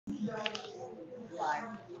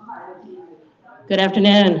Good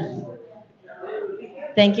afternoon.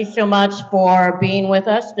 Thank you so much for being with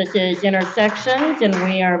us. This is Intersections, and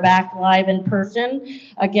we are back live in person.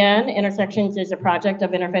 Again, Intersections is a project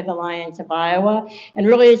of Interfaith Alliance of Iowa, and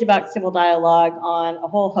really is about civil dialogue on a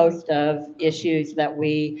whole host of issues that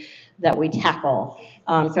we tackle.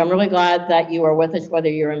 So I'm really glad that you are with us, whether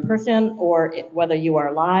you're in person or whether you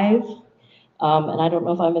are live. And I don't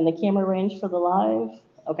know if I'm in the camera range for the live.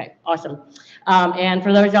 Okay, awesome. And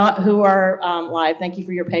for those who are live, thank you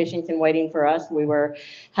for your patience in waiting for us. We were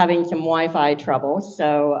having some Wi-Fi trouble,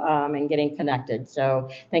 and getting connected.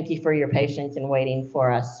 So thank you for your patience in waiting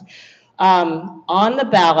for us. On the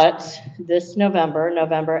ballot this November,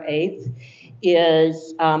 November 8th,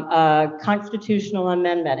 is a constitutional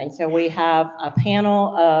amendment. And so we have a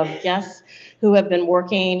panel of guests who have been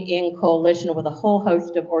working in coalition with a whole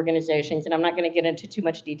host of organizations. And I'm not going to get into too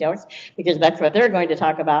much details because that's what they're going to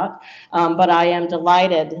talk about. But I am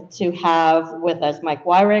delighted to have with us Mike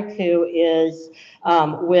Wyrick, who is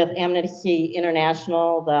with Amnesty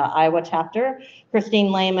International, the Iowa chapter,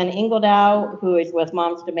 Christine Lehman-Engledow, who is with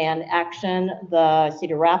Moms Demand Action, the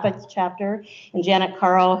Cedar Rapids chapter, and Janet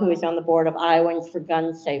Carl, who is on the board of Iowans for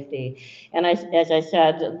Gun Safety. And as I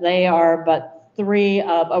said, they are but three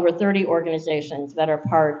of over 30 organizations that are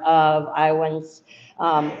part of Iowans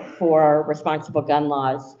for Responsible Gun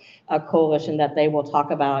Laws, a coalition that they will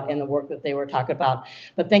talk about and the work that they were talking about.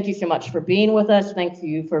 But thank you so much for being with us. Thank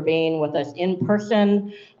you for being with us in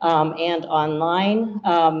person and online.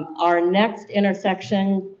 Our next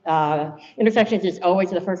Intersections is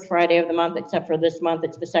always the first Friday of the month, except for this month,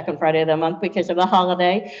 it's the second Friday of the month because of the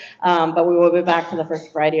holiday. But we will be back to the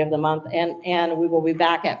first Friday of the month, and we will be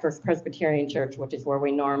back at First Presbyterian Church, which is where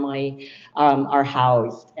we normally are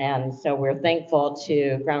housed. And so we're thankful to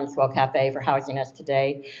Groundswell Cafe for housing us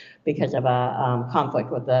today because of a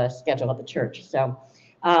conflict with the schedule of the church. So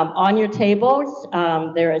on your tables,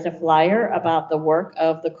 there is a flyer about the work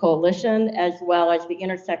of the coalition as well as the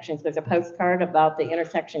intersections. There's a postcard about the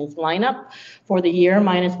intersections lineup for the year,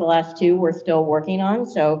 minus the last two we're still working on.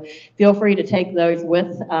 So feel free to take those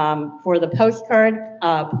with. For the postcard,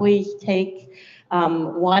 please take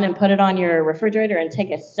one and put it on your refrigerator and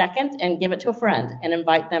take a second and give it to a friend and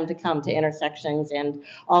invite them to come to Intersections and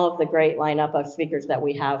all of the great lineup of speakers that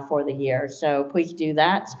we have for the year. So please do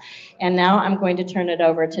that. And now I'm going to turn it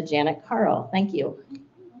over to Janet Carl. Thank you.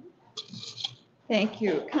 Thank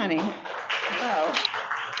you, Connie. Hello.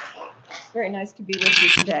 Very nice to be with you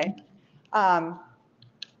today.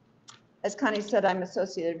 As Connie said, I'm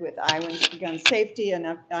associated with Iowans for Gun Safety,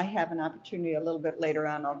 and I have an opportunity a little bit later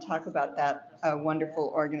on. I'll talk about that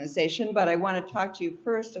wonderful organization, but I want to talk to you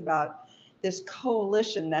first about this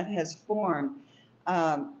coalition that has formed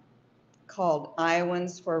called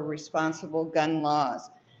Iowans for Responsible Gun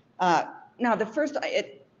Laws. Now,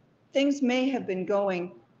 things may have been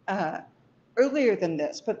going earlier than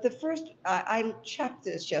this, but I checked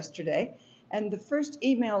this yesterday. And the first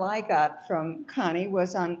email I got from Connie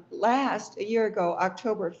was a year ago,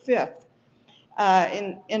 October 5th,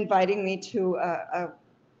 inviting me to a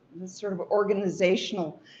sort of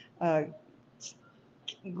organizational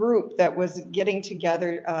group that was getting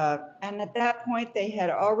together. And at that point, they had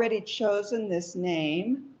already chosen this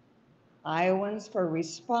name, Iowans for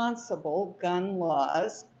Responsible Gun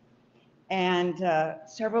Laws. And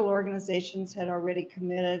several organizations had already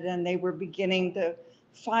committed, and they were beginning to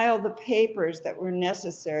file the papers that were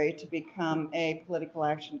necessary to become a political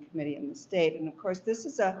action committee in the state. And of course, this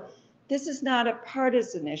is not a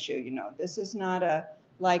partisan issue, you know. This is not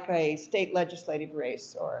like a state legislative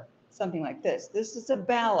race or something like this. This is a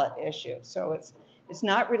ballot issue. So it's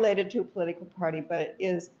not related to a political party, but it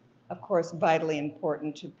is, of course, vitally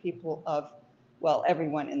important to people of, well,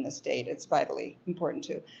 everyone in the state. It's vitally important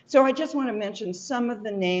to. So I just want to mention some of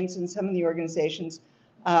the names and some of the organizations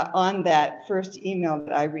on that first email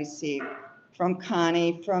that I received from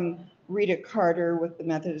Connie, from Rita Carter with the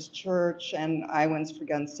Methodist Church and Iowans for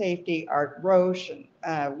Gun Safety, Art Roche,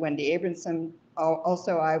 and Wendy Abramson,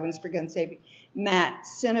 also Iowans for Gun Safety, Matt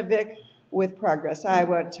Sinovic with Progress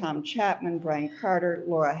Iowa, Tom Chapman, Brian Carter,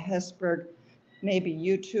 Laura Hesberg, maybe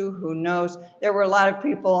you two, who knows. There were a lot of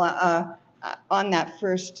people on that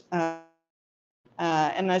first, and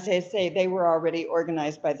as I say, they were already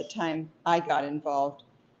organized by the time I got involved.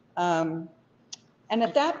 And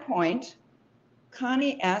at that point,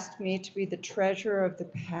 Connie asked me to be the treasurer of the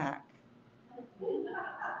pack.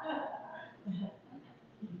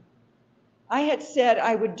 I had said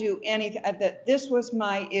I would do anything, that this was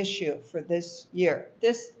my issue for this year.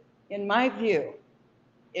 This, in my view,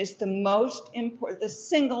 is the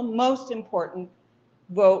single most important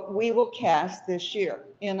vote we will cast this year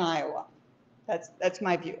in Iowa. That's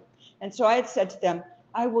my view. And so I had said to them,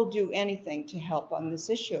 I will do anything to help on this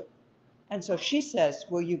issue. And so she says,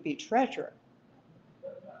 will you be treasurer?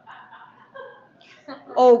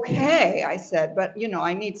 Okay, I said, but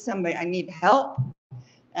I need somebody, I need help.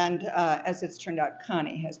 And as it's turned out,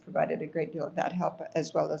 Connie has provided a great deal of that help,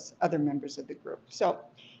 as well as other members of the group. So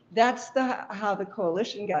that's how the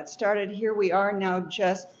coalition got started. Here we are now,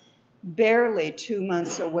 just barely 2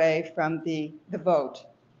 months away from the vote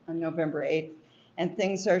on November 8th, and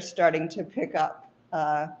things are starting to pick up,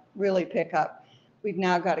 really pick up. We've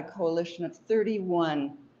now got a coalition of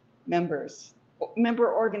 31 member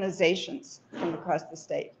organizations from across the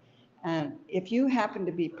state. And if you happen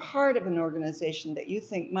to be part of an organization that you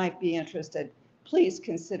think might be interested, please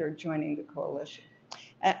consider joining the coalition.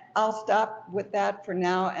 I'll stop with that for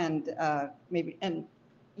now, and and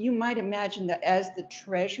you might imagine that as the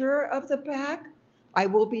treasurer of the PAC, I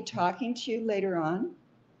will be talking to you later on.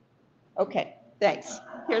 Okay, thanks.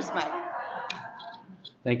 Here's Mike.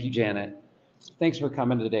 Thank you, Janet. Thanks for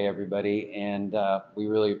coming today, everybody, and we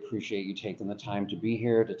really appreciate you taking the time to be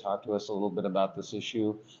here to talk to us a little bit about this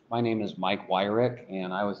issue. My name is Mike Wyrick,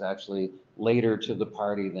 and I was actually later to the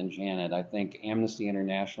party than Janet. I think Amnesty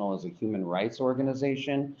International is a human rights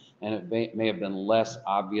organization, and it may have been less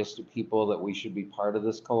obvious to people that we should be part of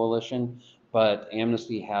this coalition, but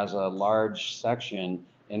Amnesty has a large section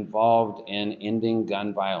involved in ending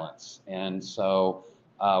gun violence. And so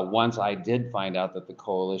once I did find out that the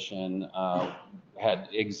coalition had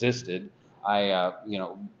existed, I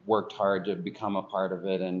worked hard to become a part of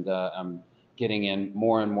it, and I'm getting in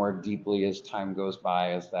more and more deeply as time goes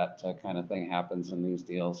by, as that kind of thing happens in these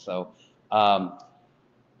deals. So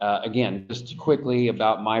again, just quickly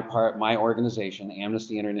about my organization.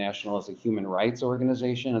 Amnesty International is a human rights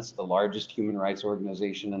organization. It's the largest human rights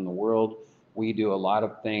organization in the world. We do a lot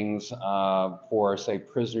of things for, say,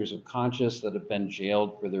 prisoners of conscience that have been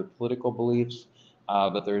jailed for their political beliefs.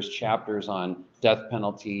 But there's chapters on death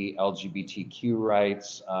penalty, LGBTQ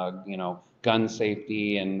rights, gun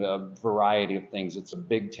safety, and a variety of things. It's a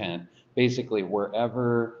big tent. Basically,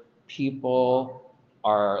 wherever people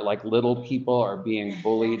are, like little people, are being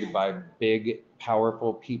bullied by big,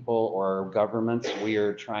 powerful people or governments, we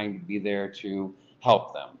are trying to be there to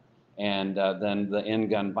help them. And then the end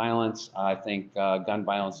gun violence, I think gun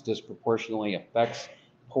violence disproportionately affects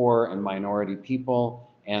poor and minority people.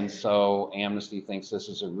 And so Amnesty thinks this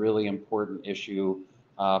is a really important issue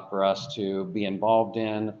for us to be involved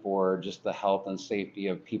in, for just the health and safety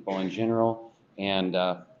of people in general. And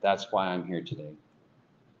that's why I'm here today.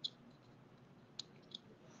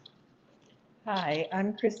 Hi,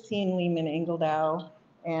 I'm Christine Lehman-Engledow,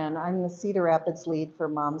 and I'm the Cedar Rapids lead for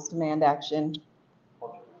Moms Demand Action.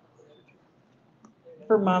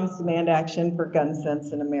 For Gun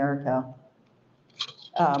Sense in America.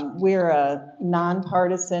 We're a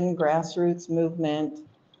nonpartisan grassroots movement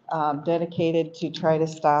dedicated to try to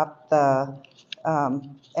stop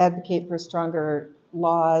advocate for stronger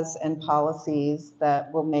laws and policies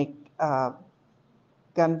that will make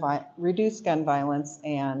reduce gun violence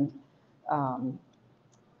and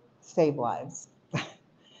save lives.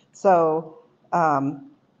 So,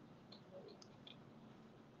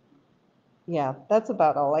 yeah, that's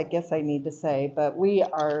about all I guess I need to say, but we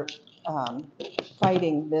are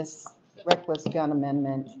fighting this reckless gun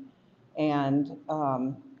amendment, and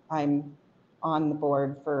I'm on the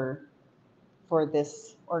board for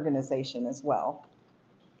this organization as well.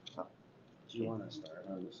 Do you want to start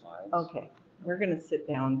on the slides? Okay, we're going to sit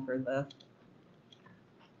down for the...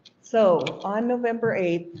 So on November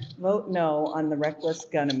 8th, vote no on the reckless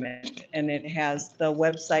gun amendment, and it has the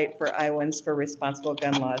website for Iowans for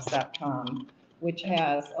responsiblegunlaws.com, which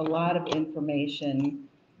has a lot of information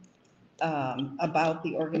about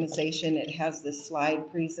the organization. It has this slide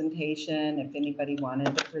presentation if anybody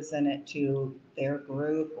wanted to present it to their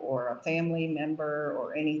group or a family member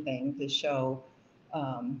or anything to show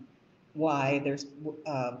why. There's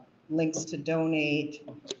links to donate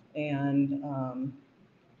and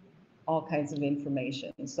all kinds of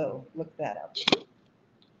information. So look that up.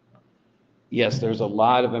 Yes, there's a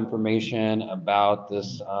lot of information about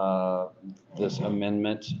this this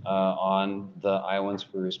amendment on the Iowans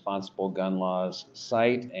for Responsible Gun Laws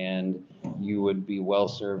site, and you would be well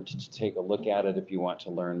served to take a look at it if you want to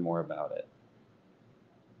learn more about it.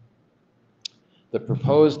 The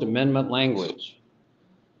proposed amendment language.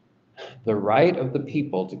 The right of the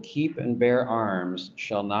people to keep and bear arms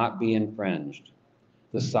shall not be infringed.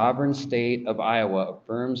 The sovereign state of Iowa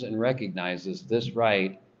affirms and recognizes this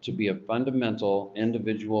right to be a fundamental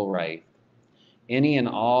individual right. Any and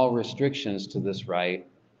all restrictions to this right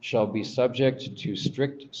shall be subject to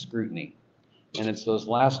strict scrutiny. And it's those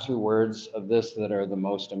last two words of this that are the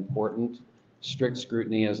most important. Strict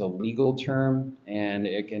scrutiny is a legal term, and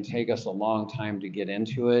it can take us a long time to get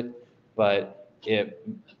into it, but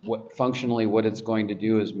functionally what it's going to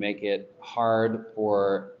do is make it hard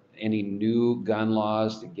for any new gun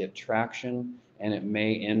laws to get traction, and it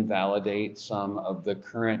may invalidate some of the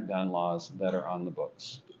current gun laws that are on the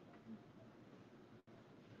books.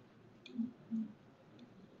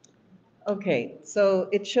 Okay, so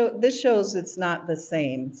this shows it's not the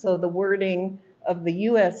same. So the wording of the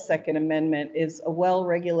US Second Amendment is a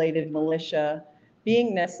well-regulated militia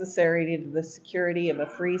being necessary to the security of a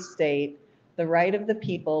free state, the right of the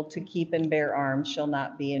people to keep and bear arms shall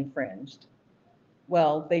not be infringed.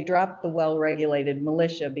 Well, they dropped the well-regulated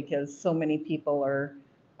militia because so many people are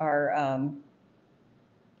for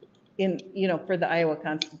the Iowa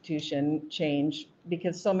Constitution change,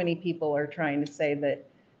 because so many people are trying to say that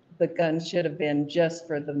the guns should have been just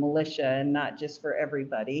for the militia and not just for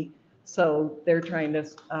everybody. So they're trying to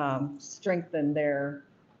strengthen their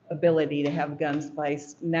ability to have guns by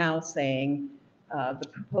now saying the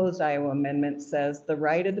proposed Iowa amendment says the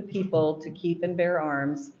right of the people to keep and bear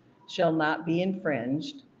arms shall not be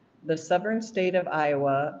infringed. The sovereign state of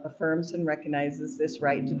Iowa affirms and recognizes this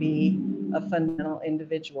right to be a fundamental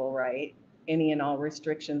individual right. Any and all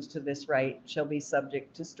restrictions to this right shall be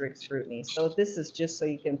subject to strict scrutiny. So this is just so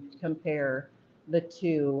you can compare the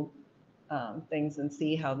two things and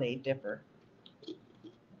see how they differ.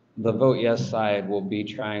 The vote yes side will be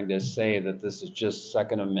trying to say that this is just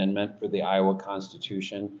Second Amendment for the Iowa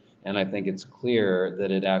Constitution, and I think it's clear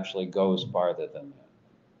that it actually goes farther than that.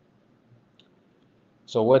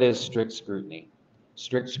 So what is strict scrutiny?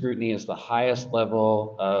 Strict scrutiny is the highest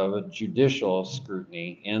level of judicial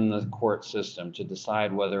scrutiny in the court system to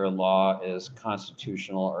decide whether a law is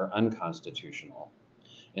constitutional or unconstitutional.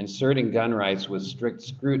 Inserting gun rights with strict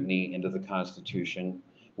scrutiny into the Constitution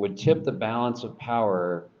would tip the balance of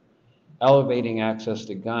power, elevating access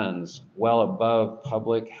to guns well above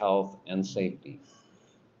public health and safety.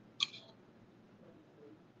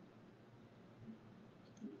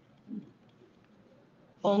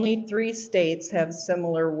 Only 3 states have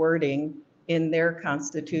similar wording in their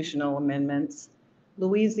constitutional amendments: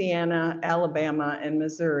 Louisiana, Alabama, and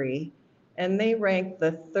Missouri, and they rank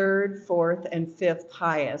the 3rd, 4th, and 5th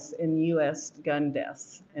highest in US gun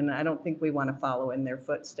deaths. And I don't think we want to follow in their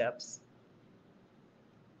footsteps.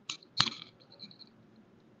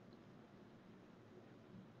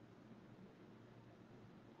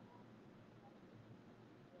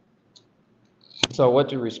 So what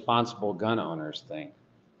do responsible gun owners think?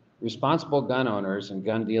 Responsible gun owners and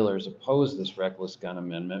gun dealers oppose this reckless gun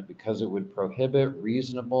amendment because it would prohibit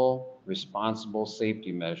reasonable, responsible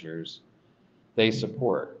safety measures they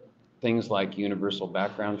support. Things like universal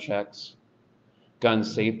background checks, gun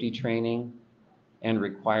safety training, and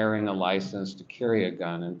requiring a license to carry a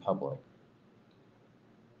gun in public.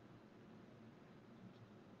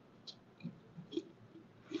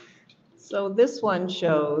 So this one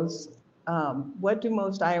shows what do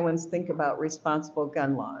most Iowans think about responsible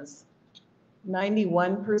gun laws?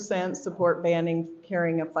 91% support banning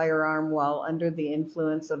carrying a firearm while under the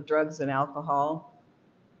influence of drugs and alcohol.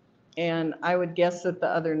 And I would guess that the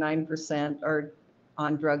other 9% are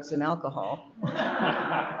on drugs and alcohol.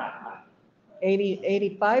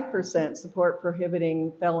 85% support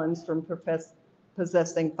prohibiting felons from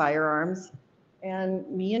possessing firearms. And,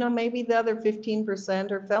 maybe the other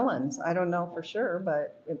 15% are felons. I don't know for sure,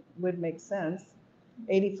 but it would make sense.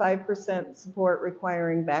 85% support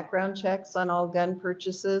requiring background checks on all gun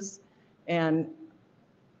purchases. And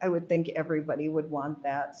I would think everybody would want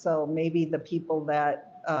that. So maybe the people that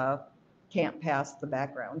can't pass the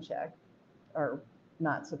background check are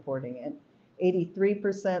not supporting it.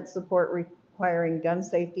 83% support requiring gun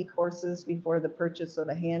safety courses before the purchase of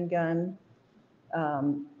a handgun.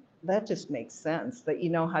 That just makes sense, that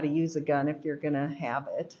you know how to use a gun if you're going to have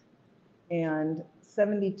it. And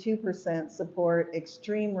 72% support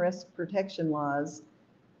extreme risk protection laws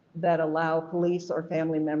that allow police or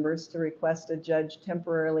family members to request a judge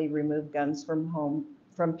temporarily remove guns from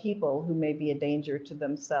people who may be a danger to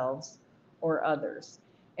themselves or others.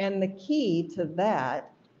 And the key to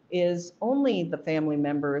that is only the family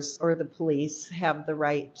members or the police have the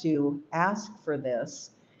right to ask for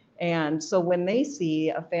this. And so when they see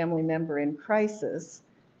a family member in crisis,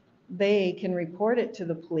 they can report it to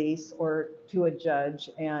the police or to a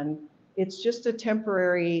judge, and it's just a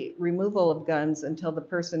temporary removal of guns until the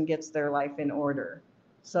person gets their life in order.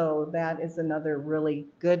 So that is another really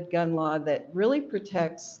good gun law that really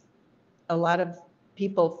protects a lot of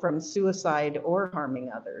people from suicide or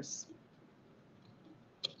harming others.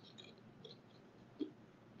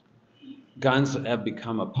 Guns have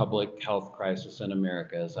become a public health crisis in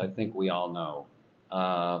America, as I think we all know.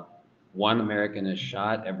 One American is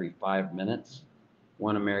shot every 5 minutes.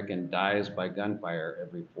 One American dies by gunfire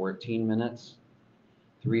every 14 minutes.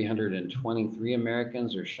 323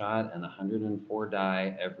 Americans are shot and 104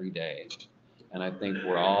 die every day. And I think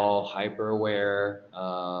we're all hyper aware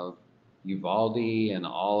of Uvalde and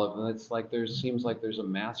all of them. It's like seems like there's a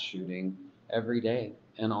mass shooting every day,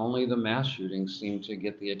 and only the mass shootings seem to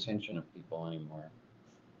get the attention of people anymore.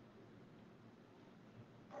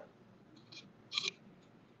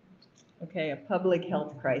 Okay, a public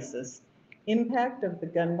health crisis. Impact of the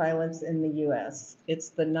gun violence in the US. It's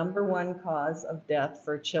the #1 cause of death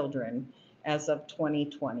for children as of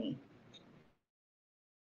 2020.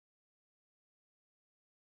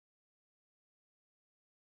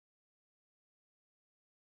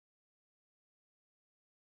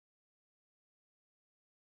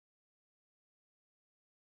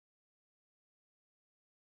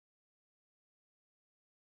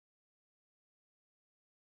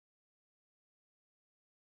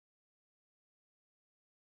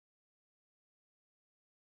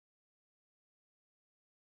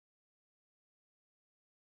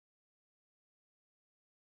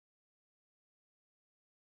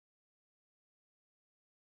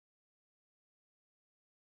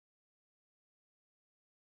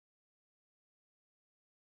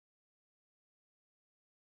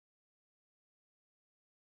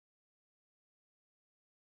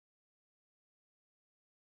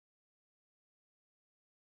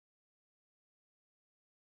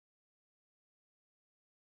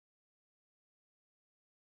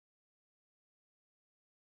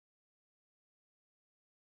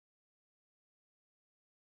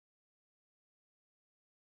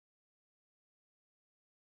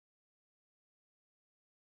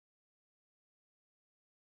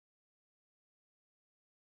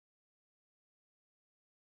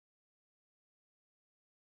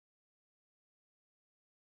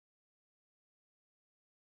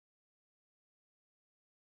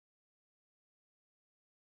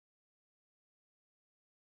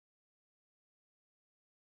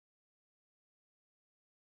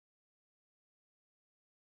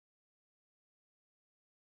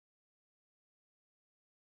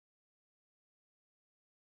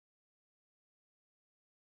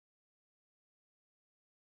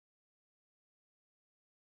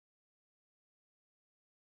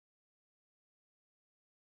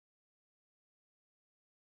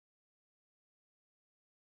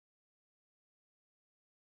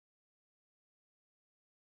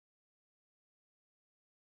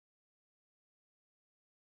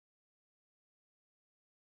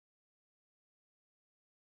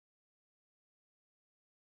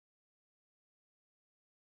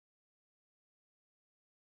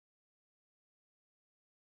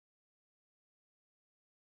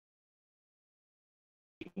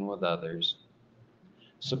 With others.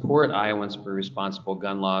 Support Iowans for Responsible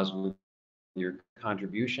Gun Laws with your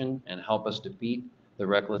contribution and help us defeat the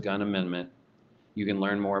Reckless Gun Amendment. You can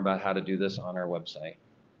learn more about how to do this on our website,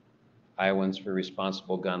 Iowans for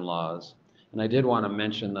Responsible Gun Laws. And I did want to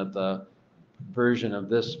mention that the version of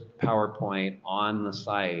this PowerPoint on the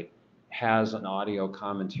site has an audio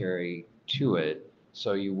commentary to it,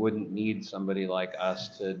 so you wouldn't need somebody like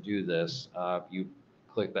us to do this. If you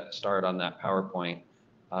click that start on that PowerPoint,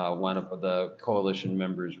 one of the coalition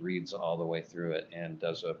members reads all the way through it and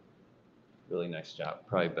does a really nice job,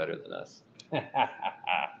 probably better than us.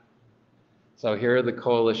 So here are the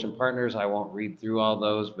coalition partners. I won't read through all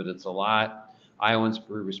those, but it's a lot. Iowans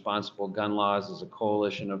for Responsible Gun Laws is a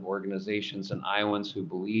coalition of organizations and Iowans who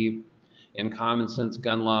believe in common sense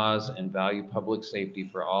gun laws and value public safety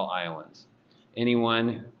for all Iowans.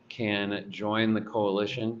 Anyone can join the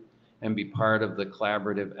coalition and be part of the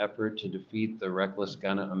collaborative effort to defeat the Reckless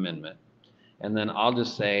Gun Amendment. And then I'll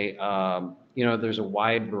just say, there's a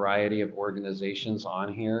wide variety of organizations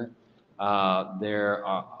on here. There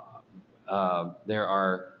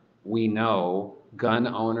are, we know, gun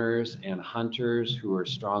owners and hunters who are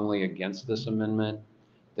strongly against this amendment.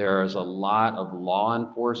 There is a lot of law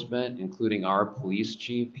enforcement, including our police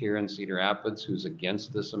chief here in Cedar Rapids, who's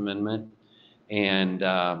against this amendment. And,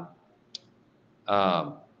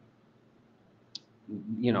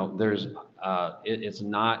 there's, it's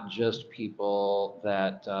not just people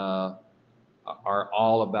that are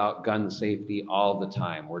all about gun safety all the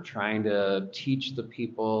time. We're trying to teach the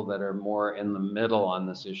people that are more in the middle on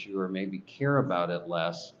this issue or maybe care about it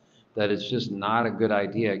less, that it's just not a good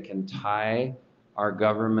idea. It can tie our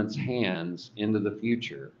government's hands into the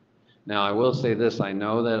future. Now, I will say this, I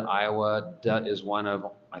know that Iowa is one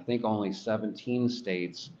of, I think, only 17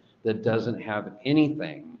 states that doesn't have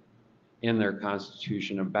anything in their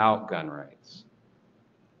constitution about gun rights.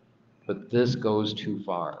 But this goes too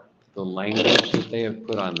far. The language that they have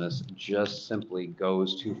put on this just simply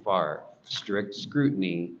goes too far. Strict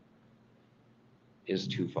scrutiny is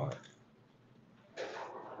too far.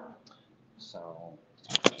 So,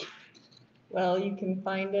 Well, you can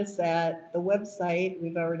find us at the website.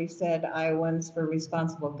 We've already said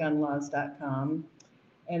IowansForResponsibleGunLaws.com.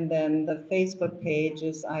 And then the Facebook page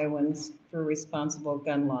is Iowans for Responsible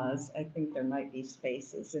Gun Laws. I think there might be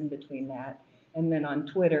spaces in between that. And then on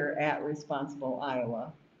Twitter at Responsible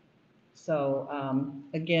Iowa. So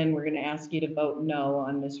again, we're going to ask you to vote no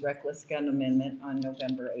on this reckless gun amendment on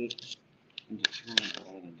November 8th.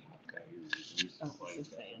 Oh, this is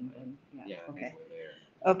the end, and- yeah, okay.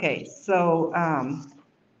 Okay, so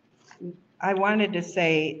I wanted to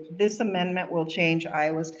say this amendment will change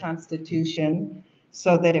Iowa's constitution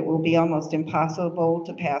so that it will be almost impossible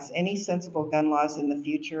to pass any sensible gun laws in the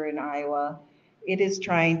future in Iowa. It is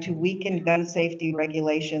trying to weaken gun safety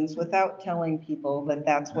regulations without telling people that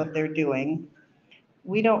that's what they're doing.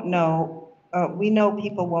 We don't know, we know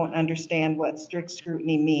people won't understand what strict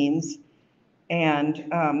scrutiny means. And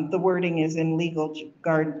the wording is in legal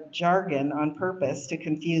jargon on purpose to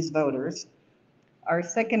confuse voters. Our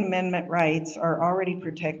Second Amendment rights are already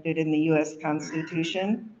protected in the US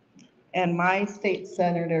Constitution. And my state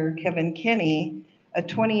senator, Kevin Kinney, a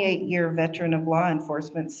 28-year veteran of law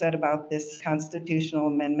enforcement, said about this constitutional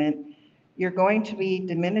amendment, "You're going to be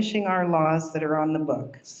diminishing our laws that are on the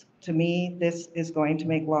books. To me, this is going to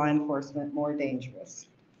make law enforcement more dangerous."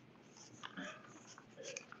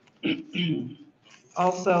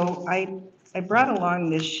 Also, I brought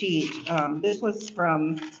along this sheet. This was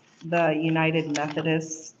from the United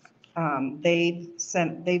Methodists.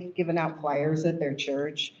 They've given out flyers at their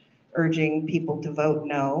church urging people to vote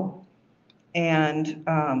no. And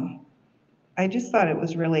I just thought it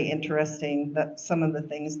was really interesting that some of the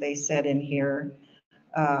things they said in here.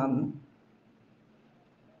 I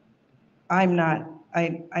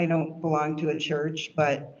don't belong to a church,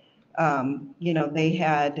 but they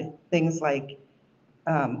had things like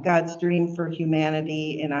God's dream for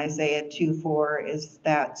humanity in Isaiah 2:4 is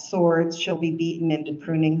that swords shall be beaten into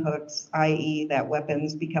pruning hooks, i.e. that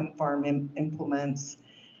weapons become farm implements.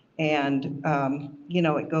 And,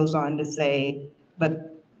 it goes on to say,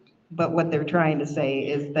 but what they're trying to say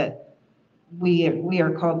is that we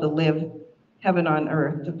are called to live heaven on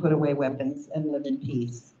earth, to put away weapons and live in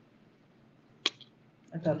peace.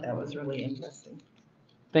 I thought that was really interesting.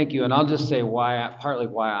 thank you. And I'll just say partly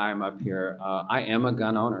why I'm up here. I am a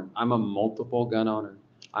gun owner. I'm a multiple gun owner.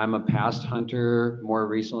 I'm a past hunter. More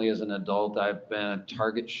recently as an adult, I've been a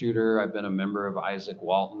target shooter. I've been a member of Isaac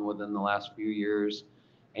Walton within the last few years.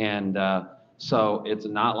 And so it's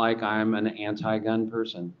not like I'm an anti-gun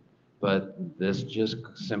person, but this just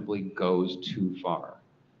simply goes too far.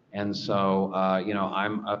 And so,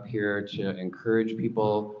 I'm up here to encourage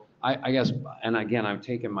people. I guess, and again, I'm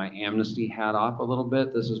taking my Amnesty hat off a little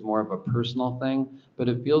bit. This is more of a personal thing, but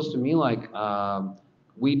it feels to me like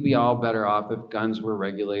we'd be all better off if guns were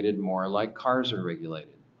regulated more like cars are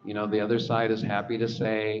regulated. The other side is happy to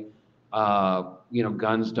say,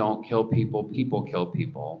 guns don't kill people, people kill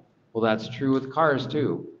people. Well, that's true with cars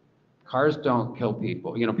too. Cars don't kill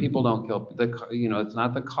people. People don't kill it's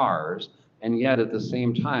not the cars. And yet at the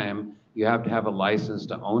same time, you have to have a license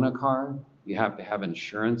to own a car. You have to have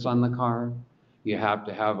insurance on the car. You have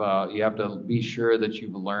to be sure that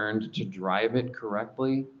you've learned to drive it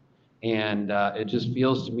correctly. And it just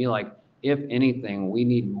feels to me like, if anything, we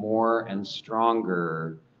need more and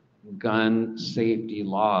stronger gun safety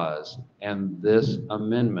laws. And this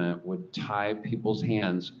amendment would tie people's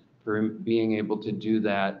hands for being able to do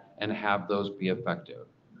that and have those be effective.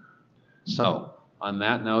 So on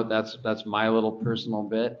that note, that's my little personal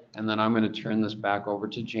bit. And then I'm going to turn this back over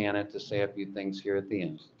to Janet to say a few things here at the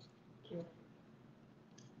end.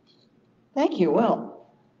 Thank you. Well,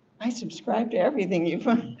 I subscribe to everything you've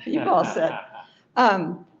all said.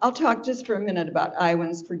 I'll talk just for a minute about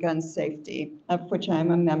Iowans for Gun Safety, of which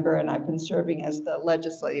I'm a member, and I've been serving as the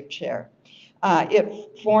legislative chair.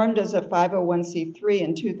 It formed as a 501c3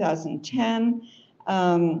 in 2010.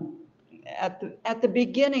 At the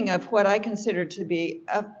beginning of what I consider to be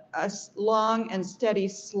a long and steady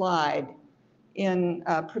slide in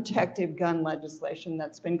protective gun legislation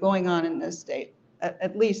that's been going on in this state,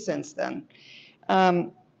 at least since then.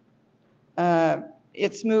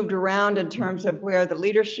 It's moved around in terms of where the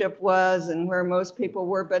leadership was and where most people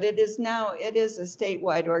were, but it is a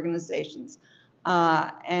statewide organization.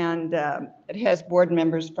 And it has board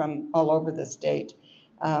members from all over the state.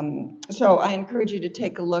 So I encourage you to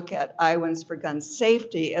take a look at Iowans for Gun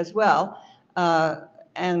Safety as well.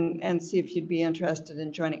 and see if you'd be interested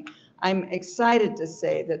in joining. I'm excited to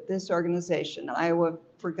say that this organization, Iowa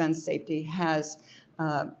for Gun Safety,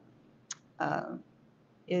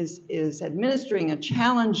 is administering a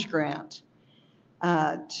challenge grant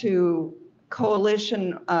to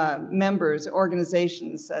coalition members,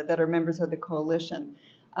 organizations that are members of the coalition.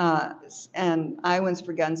 And Iowans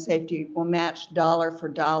for Gun Safety will match dollar for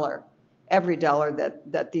dollar, every dollar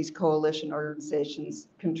that these coalition organizations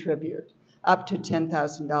contribute, up to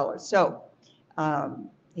 $10,000. So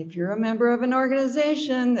if you're a member of an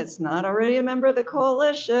organization that's not already a member of the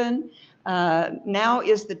coalition, now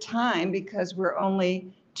is the time, because we're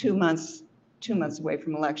only 2 months away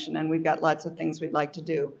from election, and we've got lots of things we'd like to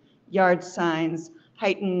do. Yard signs,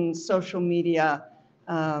 heightened social media,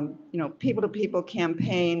 people-to-people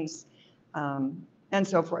campaigns, and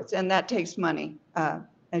so forth. And that takes money,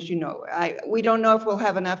 as you know. We don't know if we'll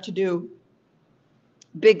have enough to do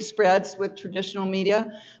big spreads with traditional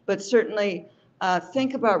media, but certainly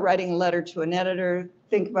think about writing a letter to an editor,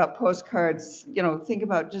 think about postcards, think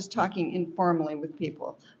about just talking informally with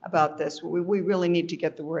people about this. We really need to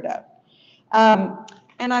get the word out.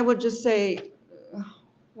 And I would just say,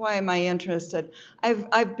 why am I interested?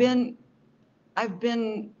 I've been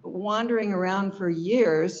wandering around for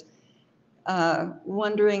years,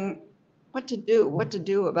 wondering what to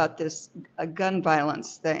do about this gun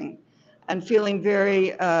violence thing, and feeling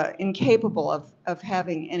very incapable of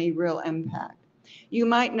having any real impact. You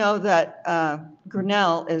might know that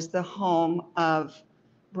Grinnell is the home of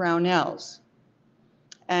Brownells.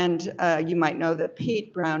 And you might know that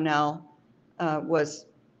Pete Brownell was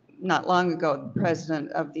not long ago the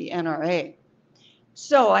president of the NRA.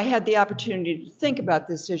 So I had the opportunity to think about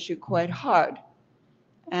this issue quite hard,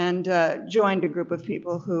 and joined a group of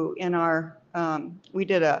people who we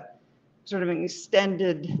did a sort of an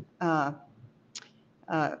extended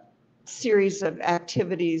series of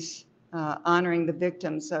activities honoring the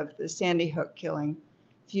victims of the Sandy Hook killing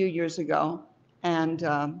a few years ago. And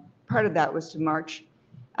part of that was to march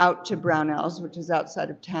out to Brownells, which is outside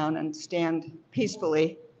of town, and stand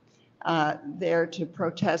peacefully there to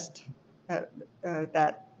protest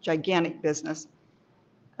that gigantic business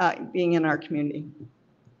being in our community.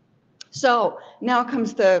 So now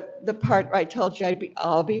comes the part where I told you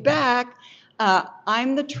I'll be back.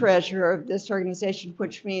 I'm the treasurer of this organization,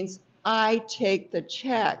 which means I take the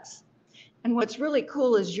checks. And what's really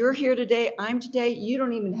cool is you're here today, I'm today, you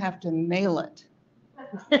don't even have to mail it.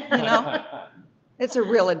 It's a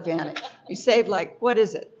real advantage. You save what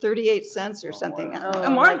is it, 38 cents or something?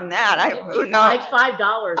 More than that, who knows? Like $5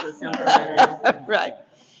 or something. Right.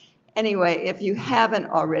 Anyway, if you haven't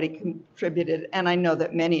already contributed, and I know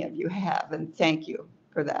that many of you have, and thank you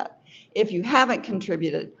for that. If you haven't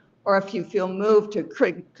contributed, or if you feel moved to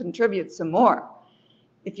contribute some more,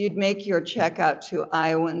 if you'd make your check out to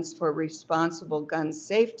Iowans for Responsible Gun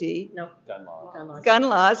Safety. Nope. Gun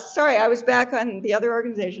laws. Sorry, I was back on the other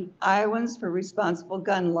organization. Iowans for Responsible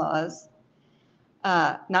Gun Laws.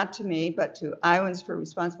 Not to me, but to Iowans for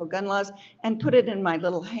Responsible Gun Laws, and put it in my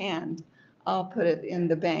little hand. I'll put it in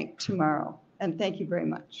the bank tomorrow. And thank you very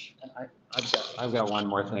much. I've got one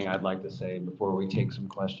more thing I'd like to say before we take some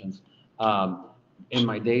questions. In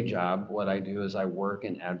my day job, what I do is I work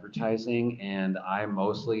in advertising, and I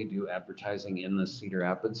mostly do advertising in the Cedar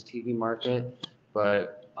Rapids TV market.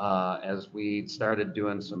 But as we started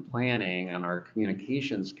doing some planning on our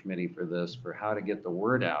communications committee for how to get the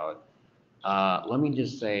word out, let me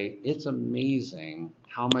just say, it's amazing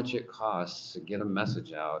how much it costs to get a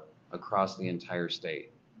message out across the entire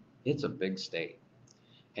state. It's a big state.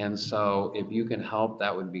 And so if you can help,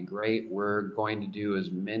 that would be great. We're going to do as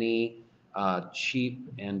many cheap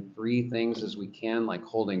and free things as we can, like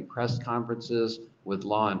holding press conferences with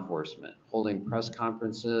law enforcement, holding press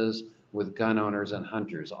conferences with gun owners and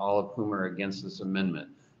hunters, all of whom are against this amendment,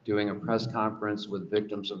 doing a press conference with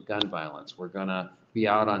victims of gun violence. We're gonna be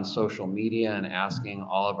out on social media and asking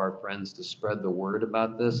all of our friends to spread the word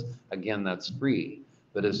about this. Again, that's free.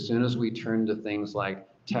 But as soon as we turn to things like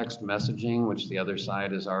text messaging, which the other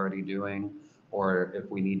side is already doing, or if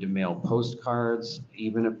we need to mail postcards,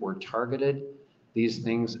 even if we're targeted, these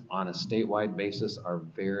things on a statewide basis are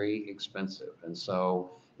very expensive. And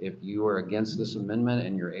so if you are against this amendment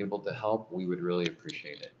and you're able to help, we would really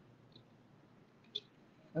appreciate it.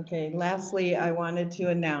 Okay, lastly, I wanted to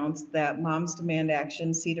announce that Moms Demand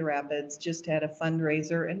Action Cedar Rapids just had a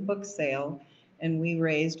fundraiser and book sale, and we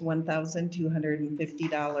raised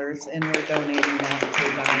 $1,250, and we're donating that to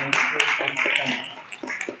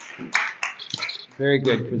the Very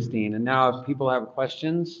good, Christine. And now if people have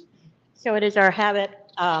questions. So it is our habit,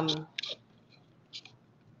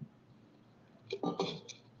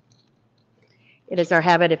 It is our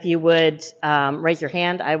habit, if you would raise your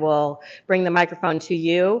hand, I will bring the microphone to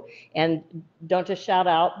you. And don't just shout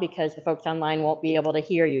out because the folks online won't be able to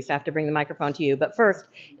hear you, so I have to bring the microphone to you. But first,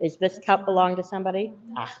 is this cup belong to somebody?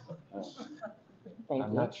 Ah. Thank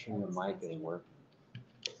I'm you. not sure the mic is working.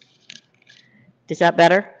 Is that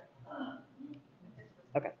better?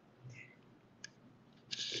 Okay.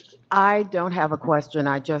 I don't have a question,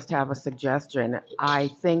 I just have a suggestion. I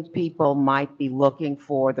think people might be looking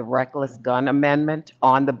for the reckless gun amendment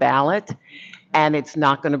on the ballot, and it's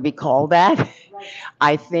not going to be called that.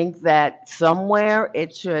 I think that somewhere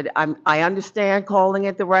it should, I understand calling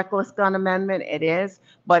it the reckless gun amendment, it is,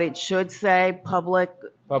 but it should say public.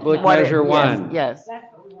 Public what it- measure yes, one. Yes.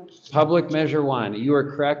 Public measure one. You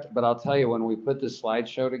are correct, but I'll tell you, when we put this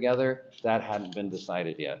slideshow together, that hadn't been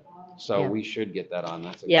decided yet. So Yeah. we should get that on.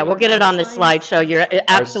 That's a Yeah, good- we'll get it on the slideshow. You're Our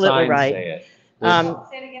absolutely signs right. say it. Um,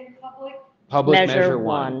 Public measure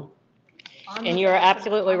one. And you're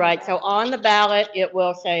absolutely right. So on the ballot, it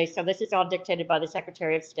will say, so this is all dictated by the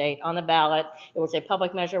Secretary of State. On the ballot, it will say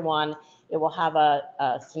public measure one. It will have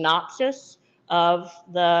a synopsis of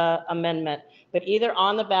the amendment, but either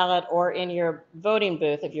on the ballot or in your voting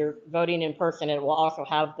booth, if you're voting in person, it will also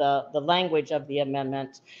have the language of the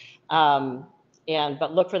amendment.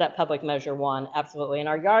 But look for that public measure one, absolutely. And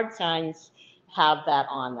our yard signs have that,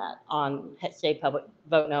 say public,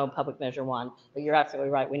 vote no, public measure one. But you're absolutely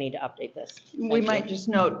right, we need to update this. We Thank might you. just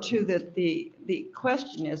note too that the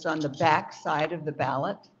question is on the back side of the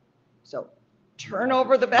ballot. So turn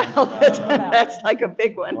over the ballot. That's like a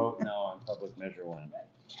big one. Vote no on public measure one.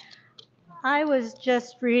 I was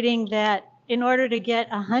just reading that in order to get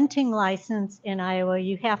a hunting license in Iowa,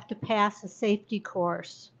 you have to pass a safety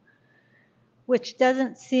course, which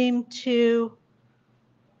doesn't seem to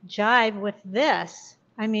jive with this.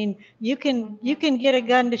 I mean, you can get a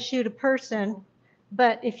gun to shoot a person,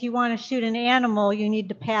 but if you want to shoot an animal, you need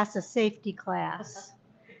to pass a safety class.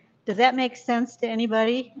 Does that make sense to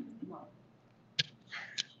anybody?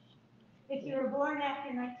 If you were born after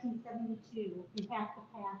 1972, you have to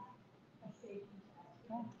pass a safety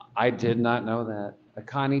class. I did not know that.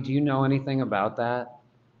 Connie, do you know anything about that?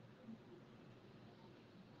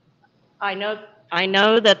 I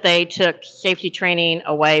know that they took safety training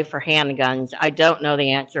away for handguns. I don't know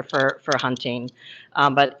the answer for hunting.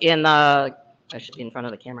 But I should be in front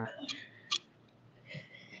of the camera.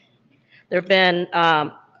 There've been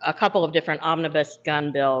a couple of different omnibus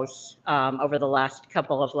gun bills over the last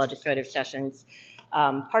couple of legislative sessions.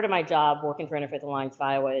 Part of my job working for Interfaith Alliance of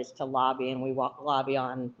Iowa is to lobby, and we lobby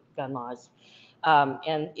on gun laws.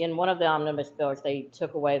 And in one of the omnibus bills, they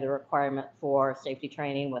took away the requirement for safety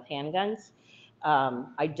training with handguns.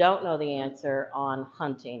 I don't know the answer on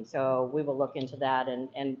hunting, so we will look into that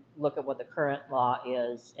and look at what the current law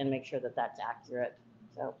is and make sure that that's accurate.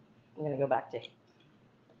 So I'm going to go back to.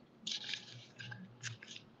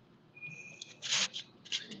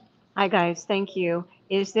 Hi, guys. Thank you.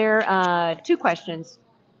 Is there two questions?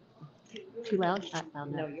 Too loud?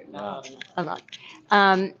 No, you're not. A lot.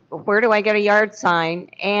 Where do I get a yard sign?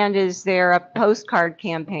 And is there a postcard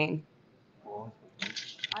campaign?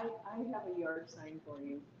 I have a yard sign for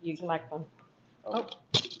you. Use the microphone.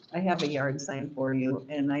 I have a yard sign for you,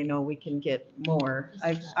 and I know we can get more.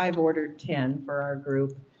 I've ordered 10 for our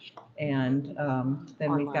group, and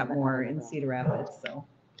then we've got more in Cedar Rapids, so.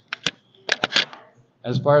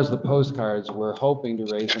 As far as the postcards, we're hoping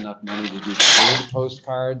to raise enough money to do paid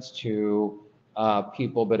postcards to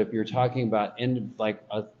people, but if you're talking about like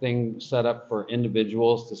a thing set up for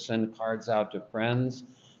individuals to send cards out to friends,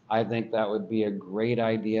 I think that would be a great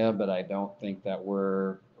idea, but I don't think that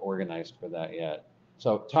we're organized for that yet.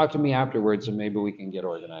 So talk to me afterwards and maybe we can get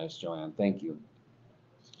organized, Joanne. Thank you.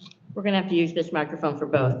 We're going to have to use this microphone for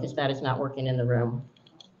both because that is not working in the room.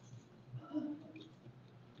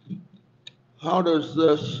 How does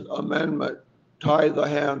this amendment tie the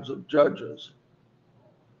hands of judges?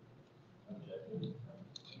 Do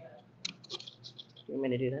you want me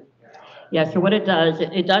to do that? Yeah, so what it does,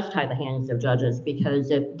 it does tie the hands of judges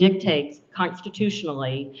because it dictates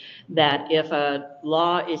constitutionally that if a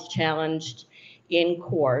law is challenged in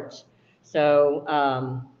court,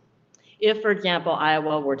 so if, for example,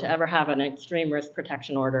 Iowa were to ever have an extreme risk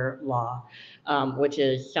protection order law, which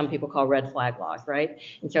is some people call red flag laws, right?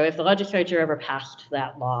 And so if the legislature ever passed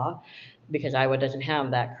that law, because Iowa doesn't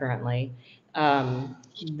have that currently,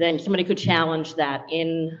 then somebody could challenge that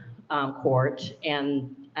in court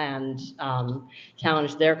and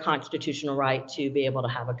challenge their constitutional right to be able to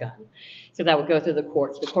have a gun. So that would go through the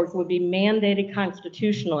courts. The courts would be mandated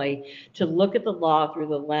constitutionally to look at the law through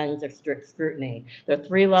the lens of strict scrutiny. There are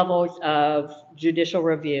 3 levels of judicial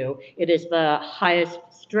review. It is the highest,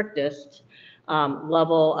 strictest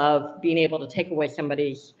level of being able to take away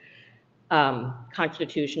somebody's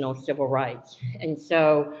constitutional civil rights. And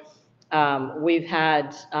so we've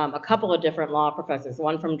had a couple of different law professors,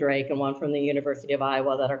 one from Drake and one from the University of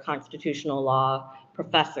Iowa, that are constitutional law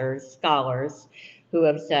professors, scholars, who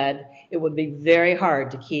have said it would be very hard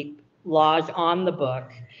to keep laws on the book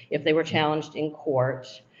if they were challenged in court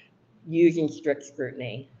using strict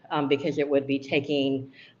scrutiny, because it would be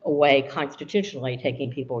taking away, constitutionally taking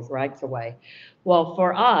people's rights away. Well,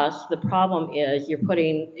 for us, the problem is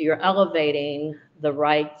you're elevating the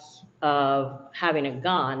rights of having a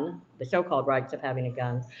gun, the so-called rights of having a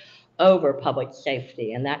gun, over public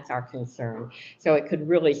safety, and that's our concern. So it could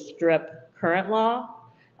really strip current law,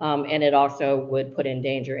 and it also would put in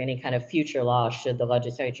danger any kind of future law should the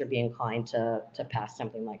legislature be inclined to pass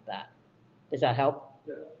something like that. Does that help?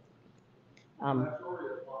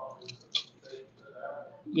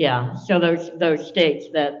 Yeah, so those states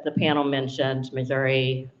that the panel mentioned,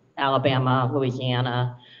 Missouri, Alabama,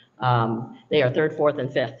 Louisiana, they are third, fourth,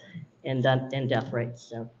 and fifth in death rates.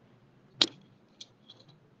 So,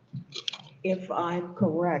 If I'm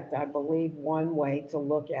correct, I believe one way to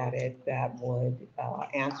look at it that would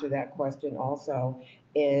answer that question also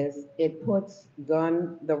is it puts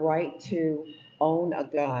the right to own a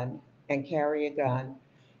gun and carry a gun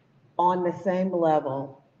on the same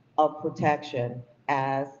level of protection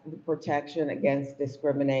as the protection against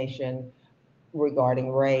discrimination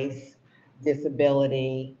regarding race,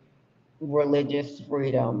 disability, religious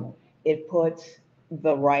freedom. It puts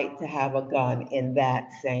the right to have a gun in that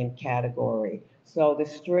same category. So the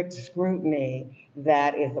strict scrutiny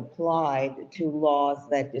that is applied to laws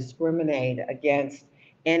that discriminate against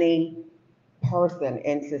any person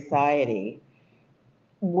in society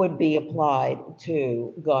would be applied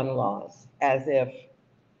to gun laws, as if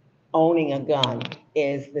owning a gun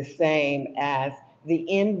is the same as the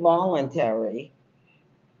involuntary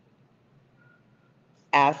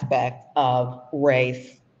aspect of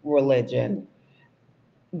race, religion,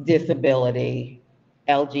 disability,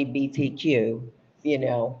 LGBTQ.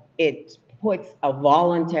 It puts a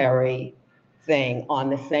voluntary thing on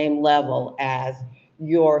the same level as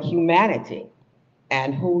your humanity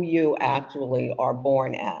and who you actually are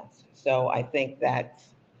born as. So I think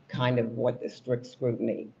that's kind of what the strict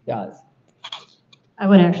scrutiny does. I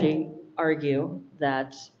would actually argue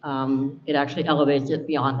that it actually elevates it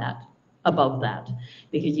beyond that, above that,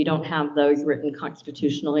 because you don't have those written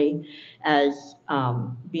constitutionally as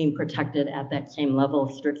being protected at that same level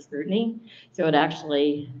of strict scrutiny. So it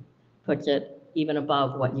actually puts it even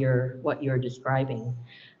above what you're describing,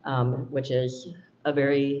 which is a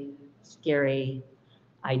very scary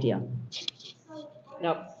idea.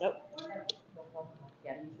 Nope.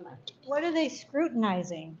 What are they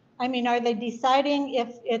scrutinizing? I mean, are they deciding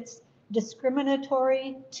if it's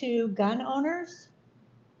discriminatory to gun owners?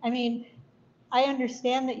 I mean, I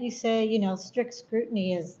understand that you say, strict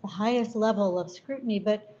scrutiny is the highest level of scrutiny,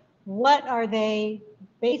 but what are they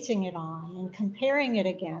basing it on and comparing it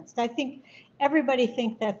against? I think everybody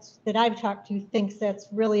that I've talked to thinks that's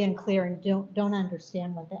really unclear and don't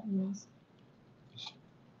understand what that means.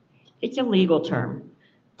 It's a legal term.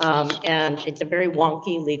 And it's a very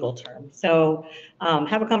wonky legal term. So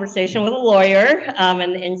have a conversation with a lawyer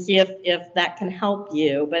and see if that can help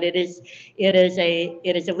you. But it is a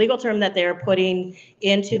legal term that they're putting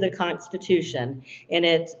into the Constitution. And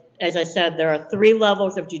as I said, there are 3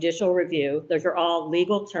 levels of judicial review. Those are all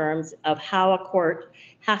legal terms of how a court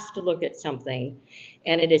has to look at something.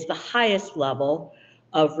 And it is the highest level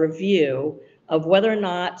of review of whether or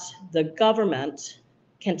not the government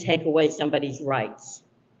can take away somebody's rights.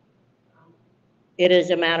 It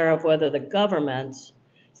is a matter of whether the government,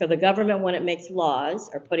 when it makes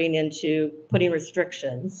laws, are putting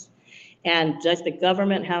restrictions, and does the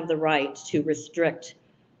government have the right to restrict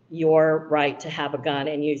your right to have a gun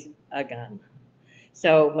and use a gun?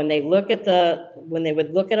 So when they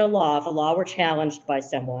would look at a law, if a law were challenged by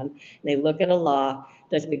someone, and they look at a law,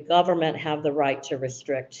 does the government have the right to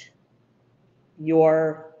restrict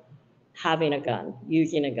your having a gun,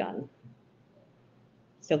 using a gun?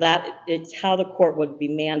 So that it's how the court would be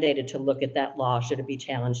mandated to look at that law should it be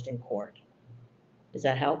challenged in court. Does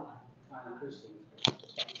that help?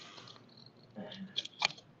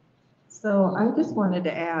 So I just wanted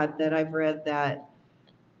to add that I've read that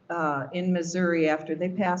in Missouri, after they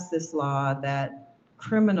passed this law, that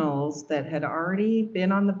criminals that had already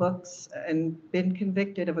been on the books and been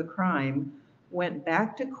convicted of a crime went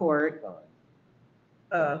back to court,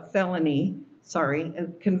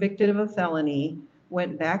 convicted of a felony,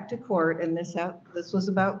 went back to court, and this was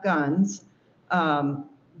about guns.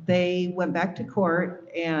 they went back to court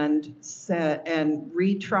and said, and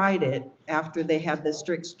retried it after they had the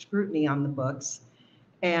strict scrutiny on the books.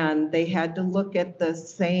 And they had to look at the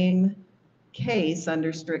same case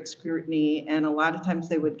under strict scrutiny, and a lot of times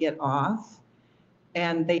they would get off.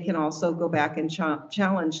 And they can also go back and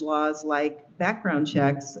challenge laws like background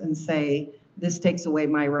checks and say, this takes away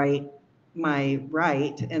my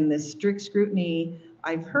right. And this strict scrutiny,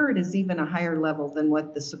 I've heard, is even a higher level than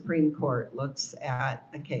what the Supreme Court looks at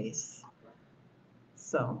a case.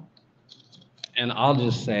 So. And I'll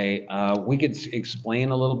just say, we could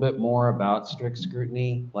explain a little bit more about strict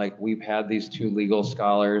scrutiny. Like, we've had these two legal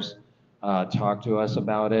scholars talk to us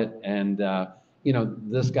about it. And, you know,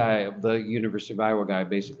 this guy, the University of Iowa guy,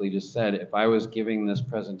 basically just said, if I was giving this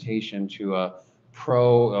presentation to a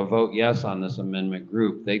vote yes on this amendment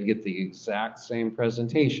group, they'd get the exact same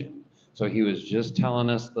presentation. So he was just telling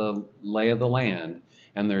us the lay of the land.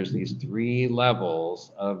 And there's these 3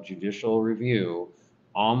 levels of judicial review.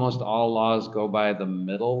 Almost all laws go by the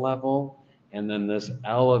middle level, and then this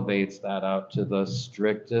elevates that up to the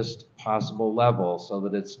strictest possible level so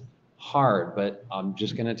that it's hard. But I'm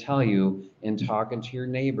just going to tell you, in talking to your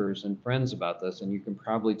neighbors and friends about this, and you can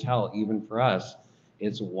probably tell even for us,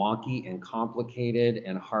 it's wonky and complicated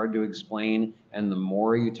and hard to explain. And the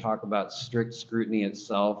more you talk about strict scrutiny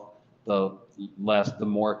itself, the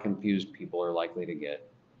more confused people are likely to get.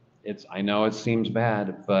 I know it seems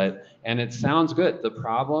bad, and it sounds good. The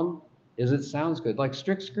problem is it sounds good, like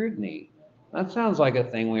strict scrutiny. That sounds like a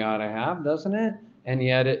thing we ought to have, doesn't it? And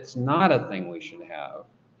yet it's not a thing we should have.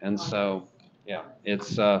 And so, yeah,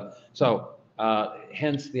 it's,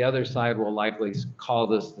 hence the other side will likely call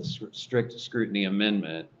this the strict scrutiny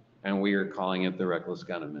amendment, and we are calling it the reckless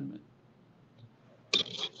gun amendment.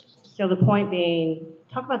 So the point being,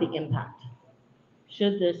 talk about the impact.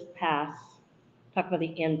 Should this pass? Talk about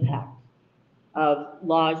the impact of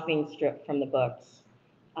laws being stripped from the books.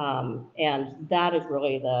 And that is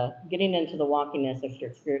really getting into the wonkiness of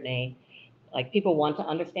strict scrutiny. Like, people want to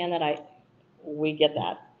understand that. We get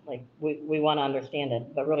that. Like, we want to understand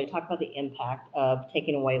it, but really talk about the impact of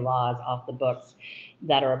taking away laws off the books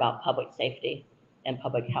that are about public safety and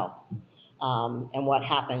public health. And what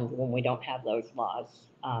happens when we don't have those laws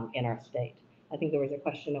in our state. I think there was a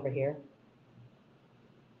question over here.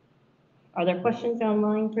 Are there questions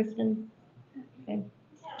online, Kristen? Okay.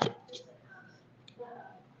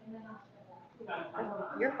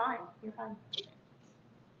 You're fine. You're fine.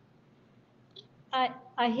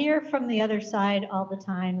 I hear from the other side all the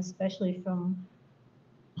time, especially from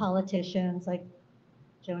politicians like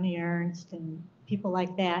Joni Ernst and people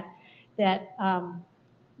like that, that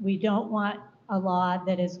we don't want a law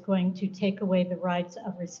that is going to take away the rights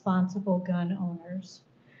of responsible gun owners.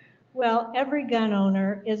 Well, every gun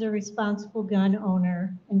owner is a responsible gun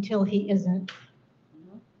owner until he isn't.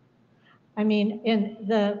 I mean, in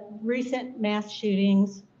the recent mass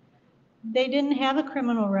shootings, they didn't have a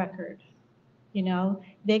criminal record. You know,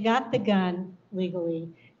 they got the gun legally.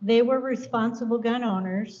 They were responsible gun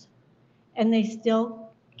owners, and they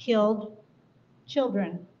still killed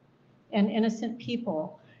children and innocent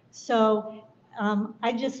people. So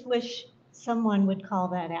I just wish someone would call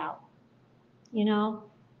that out. You know,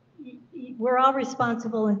 we're all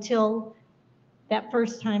responsible until that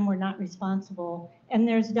first time we're not responsible, and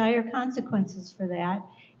there's dire consequences for that.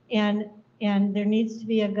 And there needs to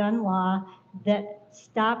be a gun law that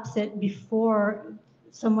stops it before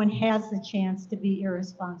someone has the chance to be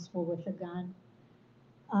irresponsible with a gun,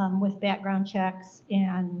 with background checks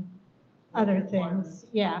and other things.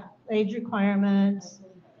 Yeah, age requirements,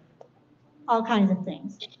 all kinds of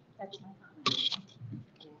things. That's my comment.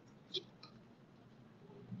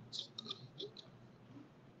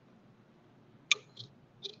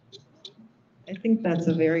 I think that's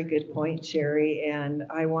a very good point, Sherry. And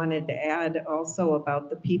I wanted to add also about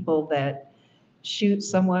the people that shoot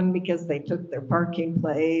someone because they took their parking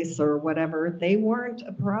place or whatever. They weren't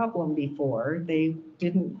a problem before. They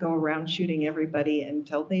didn't go around shooting everybody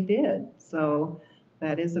until they did. So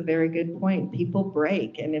that is a very good point. People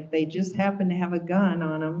break, and if they just happen to have a gun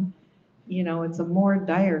on them, you know, it's a more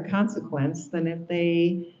dire consequence than if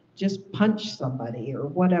they just punch somebody or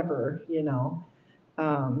whatever, you know.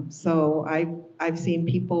 So I've seen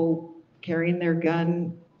people carrying their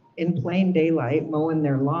gun in plain daylight, mowing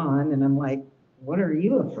their lawn, and I'm like, what are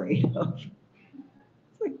you afraid of?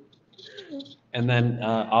 And then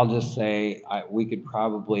I'll just say, we could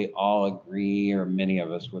probably all agree, or many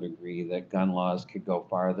of us would agree, that gun laws could go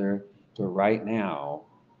farther. But right now,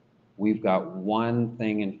 we've got one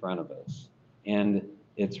thing in front of us. And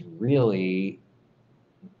it's really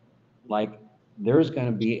like, there's going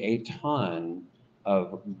to be a ton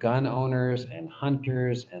of gun owners and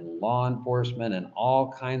hunters and law enforcement and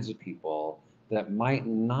all kinds of people that might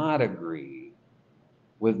not agree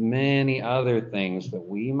with many other things that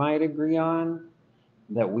we might agree on,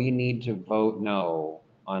 that we need to vote no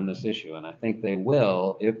on this issue. And I think they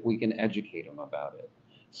will if we can educate them about it.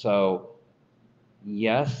 So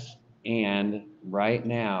yes, and right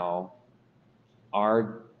now,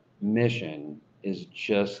 our mission is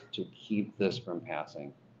just to keep this from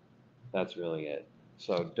passing. That's really it.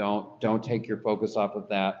 So don't take your focus off of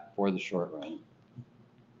that for the short run.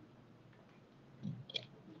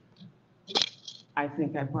 I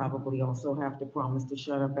think I probably also have to promise to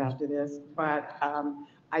shut up after this, but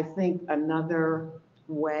I think another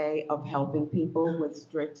way of helping people with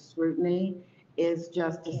strict scrutiny is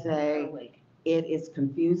just to say, it is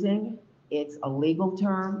confusing, it's a legal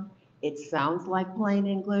term, it sounds like plain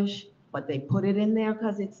English, but they put it in there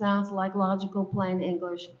because it sounds like logical plain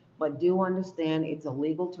English, but do understand it's a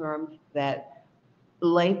legal term that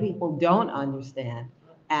lay people don't understand.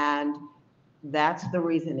 And that's the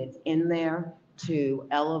reason it's in there, to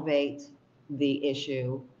elevate the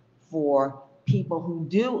issue for people who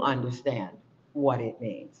do understand what it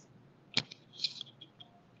means.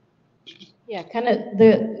 Yeah, kind of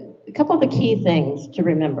a couple of the key things to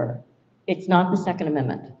remember. It's not the Second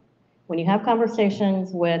Amendment. When you have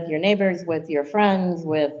conversations with your neighbors, with your friends,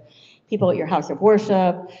 with people at your house of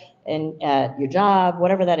worship, and at your job,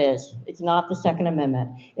 whatever that is, it's not the Second Amendment.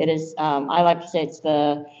 It is, I like to say it's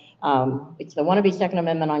the wannabe Second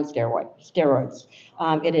Amendment on steroids.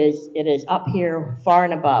 It is up here far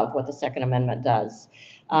and above what the Second Amendment does.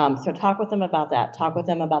 So talk with them about that. Talk with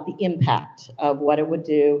them about the impact of what it would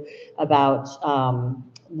do about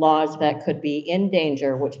laws that could be in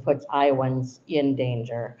danger, which puts Iowans in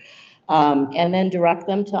danger. And then direct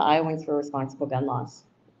them to Iowans for Responsible Gun Laws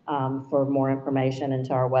for more information, and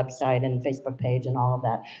to our website and Facebook page and all of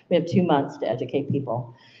that. We have 2 months to educate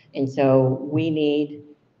people. And so we need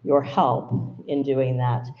your help in doing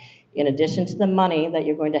that. In addition to the money that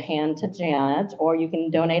you're going to hand to Janet, or you can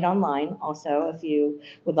donate online also if you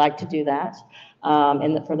would like to do that.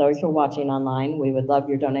 And for those who are watching online, we would love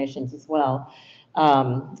your donations as well.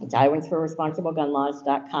 It's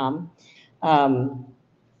IowansForResponsibleGunLaws.com.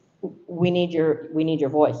 We need your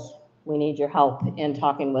voice. We need your help in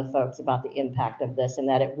talking with folks about the impact of this, and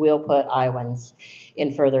that it will put Iowans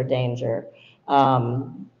in further danger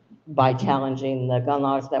by challenging the gun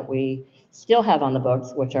laws that we still have on the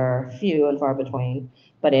books, which are few and far between,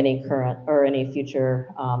 but any current or any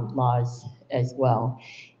future laws as well.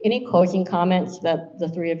 Any closing comments that the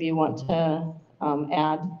three of you want to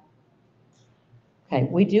add? Okay,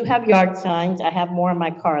 we do have yard signs. I have more in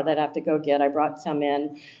my car that I have to go get. I brought some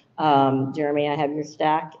in. Jeremy, I have your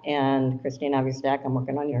stack, and Christine, I have your stack. I'm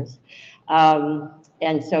working on yours.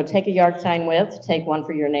 And so take a yard sign take one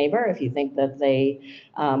for your neighbor if you think that they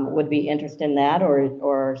would be interested in that,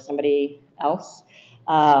 or somebody else.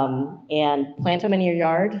 And plant them in your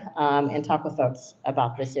yard and talk with folks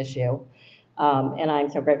about this issue. And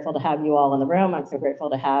I'm so grateful to have you all in the room. I'm so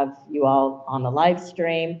grateful to have you all on the live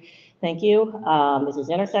stream. Thank you. This is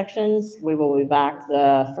Intersections. We will be back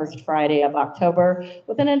the first Friday of October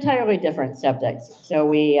with an entirely different subject. So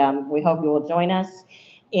we hope you will join us.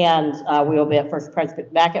 And we will be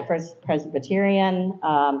back at First Presbyterian.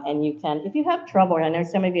 And you can, if you have trouble, I know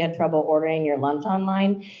some of you had trouble ordering your lunch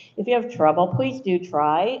online. If you have trouble, please do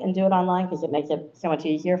try and do it online, because it makes it so much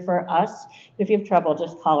easier for us. If you have trouble,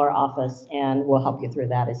 just call our office and we'll help you through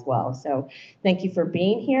that as well. So thank you for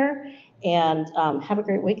being here, and have a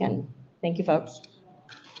great weekend. Thank you, folks.